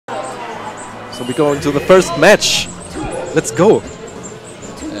So we go into the first match. Let's go.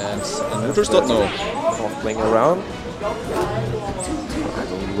 And neutral stop, no. Playing around.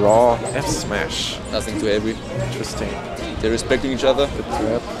 Raw F smash. Nothing too heavy. Interesting. They're respecting each other. Good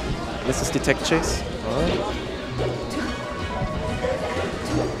grab. This is detect chase.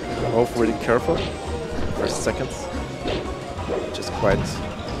 Both really careful. First seconds. Just quite.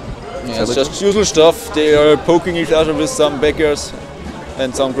 Yeah, it's just usual stuff. They are poking each other with some backers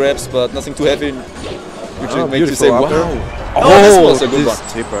and some grabs, but nothing too heavy. Which makes you say, wow. This was a good one.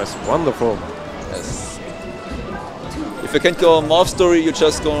 Taper is wonderful. Yes. If you can't go on Marth story, you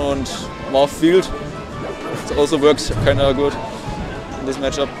just go on Marth field. It also works kind of good in this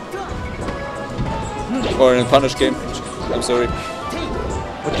matchup. Or in a punish game. I'm sorry.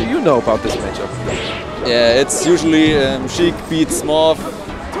 What do you know about this matchup? Yeah, it's usually Sheik beats Marth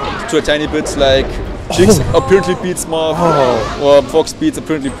to a tiny bit, like Sheik apparently beats Marth, or Fox beats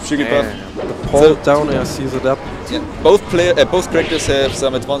apparently Jigglypuff. The pull down air sees it up. Yeah, both characters have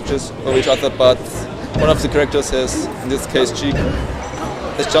some advantages over each other, but one of the characters has, in this case Sheik,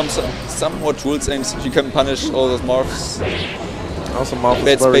 has jumps somewhat rules and she can punish all those Marths. Also Marth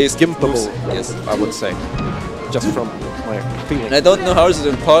is very gimpable, yes, I would say, just from my feeling. And I don't know how is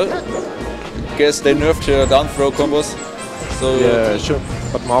it in Paul. I guess they nerfed her down throw combos. So yeah, sure.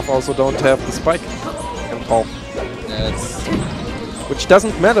 But Marth also don't have the spike in Paul. Yeah, which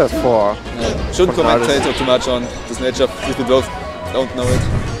doesn't matter for. Shouldn't commentate too much on this matchup if we both don't know it.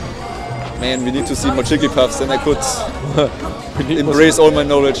 Man, we need to see more Jigglypuffs, then I could embrace all my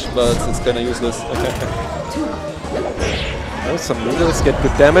knowledge, but it's kind of useless. Some noodles get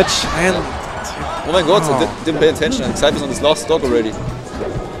good damage and. Oh my god, I didn't pay attention, and cyve is on his last stock already.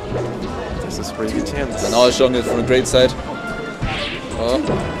 This is really tense. And now he's showing it from a great side.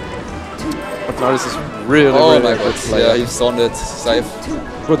 But Nardis is really, oh really my good god, player. yeah, he sounded cyve.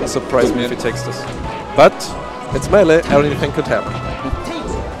 Wouldn't surprise me if he takes this. But it's melee, anything could happen.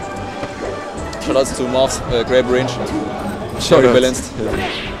 Shoutouts to Marth's grab range. Very balanced.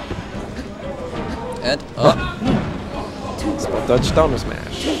 And spot dodge down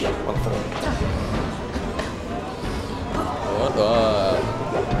smash. Wonderful.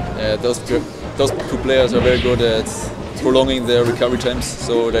 Yeah, those two players are very good at prolonging their recovery times,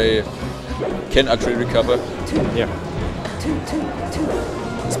 so they can actually recover. Yeah.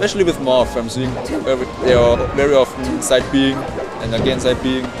 Especially with Marth, I'm seeing they are very often side being and again side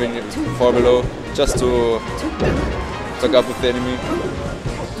being when you're far below, just to fuck up with the enemy.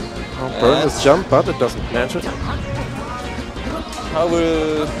 Burn this jump, but it doesn't match it. How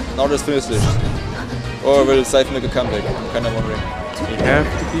will Nardis finish this? Or will cyve make a comeback? I'm kind of wondering. You have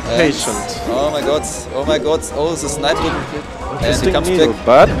to be patient. Oh my god, oh my god, oh, it's a snipe hit. And he comes needle, back.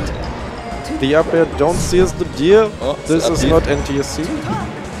 But the up air don't seize the deal. Oh, this is not NTSC.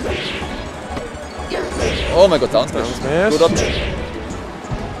 Oh my god, down smash. Good option.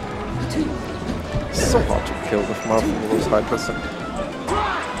 So hard to kill with Marth with those high percent.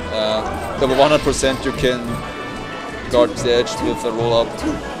 Over 100% you can guard the edge with a roll up.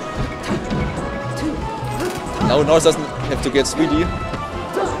 Now Nardis doesn't have to get 3D.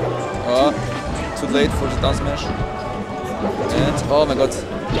 Too late for the down smash. And oh my god.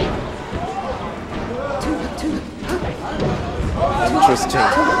 Interesting.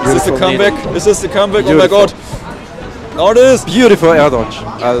 Is this the comeback? Needle. Is this the comeback? Beautiful. Oh my god. Nardis! Beautiful air dodge.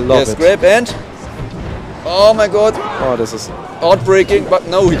 I love it. Yes, grab and. Oh my god. Oh, this is outbreaking, but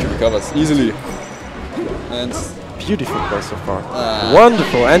no, he recovers easily. And beautiful play so far.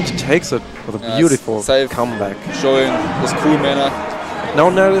 Wonderful, and he takes it with a beautiful comeback. Showing his cool manner. Now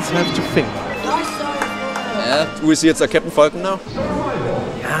Nardis have to think. Yeah, do we see it's a Captain Falcon now?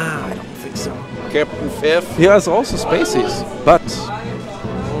 Yeah, I don't think so. Captain Fair. He has also Spaceys, but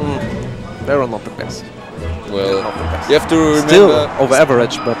they're not the best. Well, you have to remember. Still over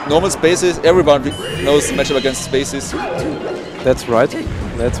average, but normal Spaceys, everyone knows the matchup against Spaceys. That's right.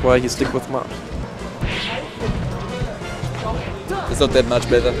 That's why he stick with Marth. It's not that much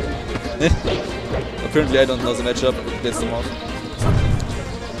better. Apparently I don't know the matchup against the Marth.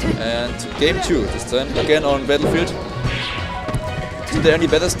 And game 2 this time, again on Battlefield. Is there any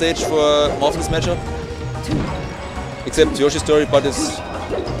better stage for Marth in this matchup? Except Yoshi's story, but it's...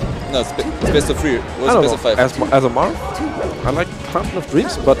 No, it's best of 3. Or best of 5? As a Marth, I like Fountain of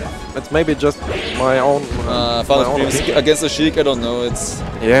Dreams, but it's maybe just my own... Fountain of Dreams against the Sheik, I don't know, it's...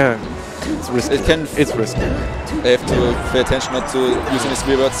 Yeah, it's risky. It's risky. I have to pay attention not to use any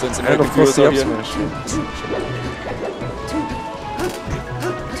spear words since American and of course viewers the are up here. smash.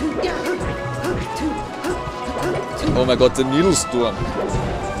 Oh my god, the needle storm.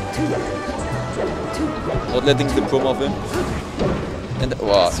 Not letting the promo of him. And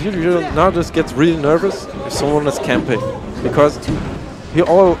wow. So Nardis gets really nervous if someone is camping, because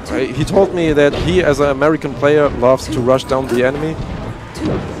he told me that he, as an American player, loves to rush down the enemy,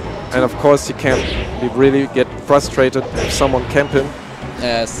 and of course he can really get frustrated if someone camp him.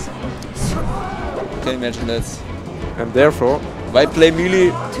 Yes. Can imagine that. And therefore, why play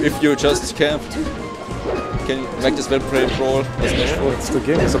melee if you just camp? Can you make this well play brawl? Yeah, it's the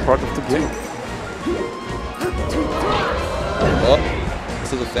game. It's a part of the game. Oh,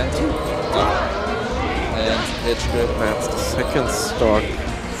 to the phantom. Oh. And edge grab. That's the second stock.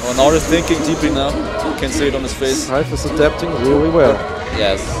 Oh, now he's thinking deeply now. You can see it on his face. cyve is adapting really well.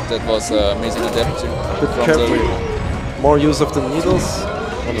 Yes, that was amazing adapting. Good carefully. More use of the needles.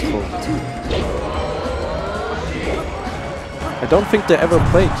 Wonderful. I don't think they ever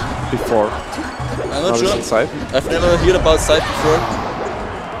played before. I'm not sure. I've never heard about cyve before.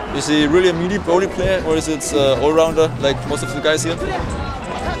 Is he really a melee bowling player, or is it all-rounder like most of the guys here?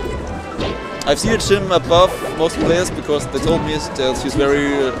 I've seen him above most players because they told me that he's a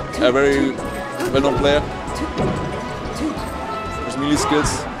very well-known player. His melee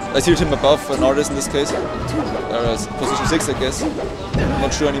skills. I see him above Nardis in this case. Position 6, I guess. I'm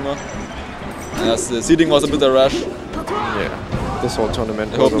not sure anymore. Yes, the seeding was a bit a rush. Yeah, this whole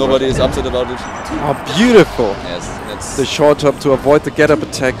tournament. I hope nobody is upset about it. Oh, beautiful! Yes, that's the short hop to avoid the get-up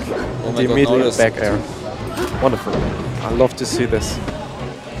attack and the immediate Nardis. back air. Wonderful. I love to see this.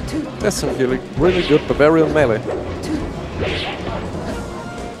 That's some really good Bavarian melee.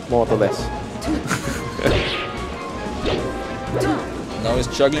 More or less. Now he's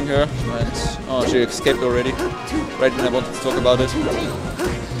juggling her, and oh, she escaped already. Right when I wanted to talk about it.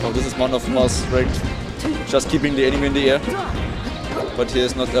 Oh, this is one of Marth's strength. Just keeping the enemy in the air. But he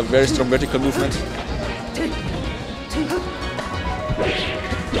has not a very strong vertical movement.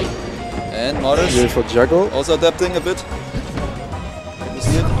 And Nardis beautiful juggle. also adapting a bit. Can you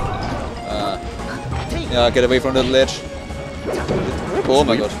see it? Yeah, get away from that ledge. Oh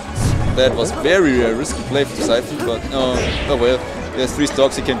my god. That was very risky play for cyve, but no, oh well. There's 3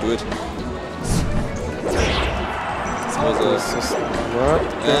 stocks, he can do it. This was not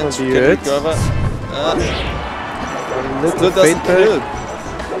gonna be it. Still doesn't kill.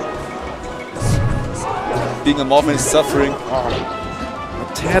 Being a Morphin is suffering. A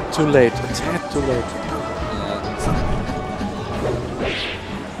tad too late, a tad too late. Yeah.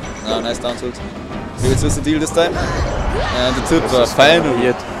 No, nice down tilt. Maybe it's just the deal this time. And the tip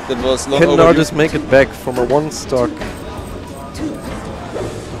finally. That was long overdue. Can Nardis make it back from a 1 stock?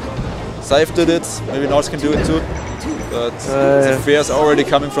 cyve did it, maybe Nardis can do it too. But the fear is already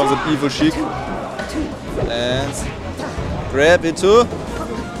coming from the evil Sheik. And grab it too.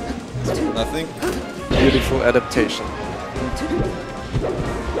 Nothing. Beautiful adaptation.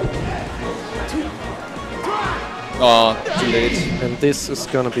 Oh, too late. And this is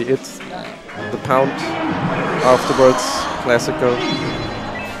gonna be it. The pound afterwards, classical.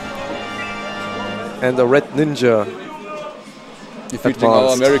 And the red ninja defeating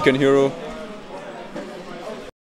our American hero.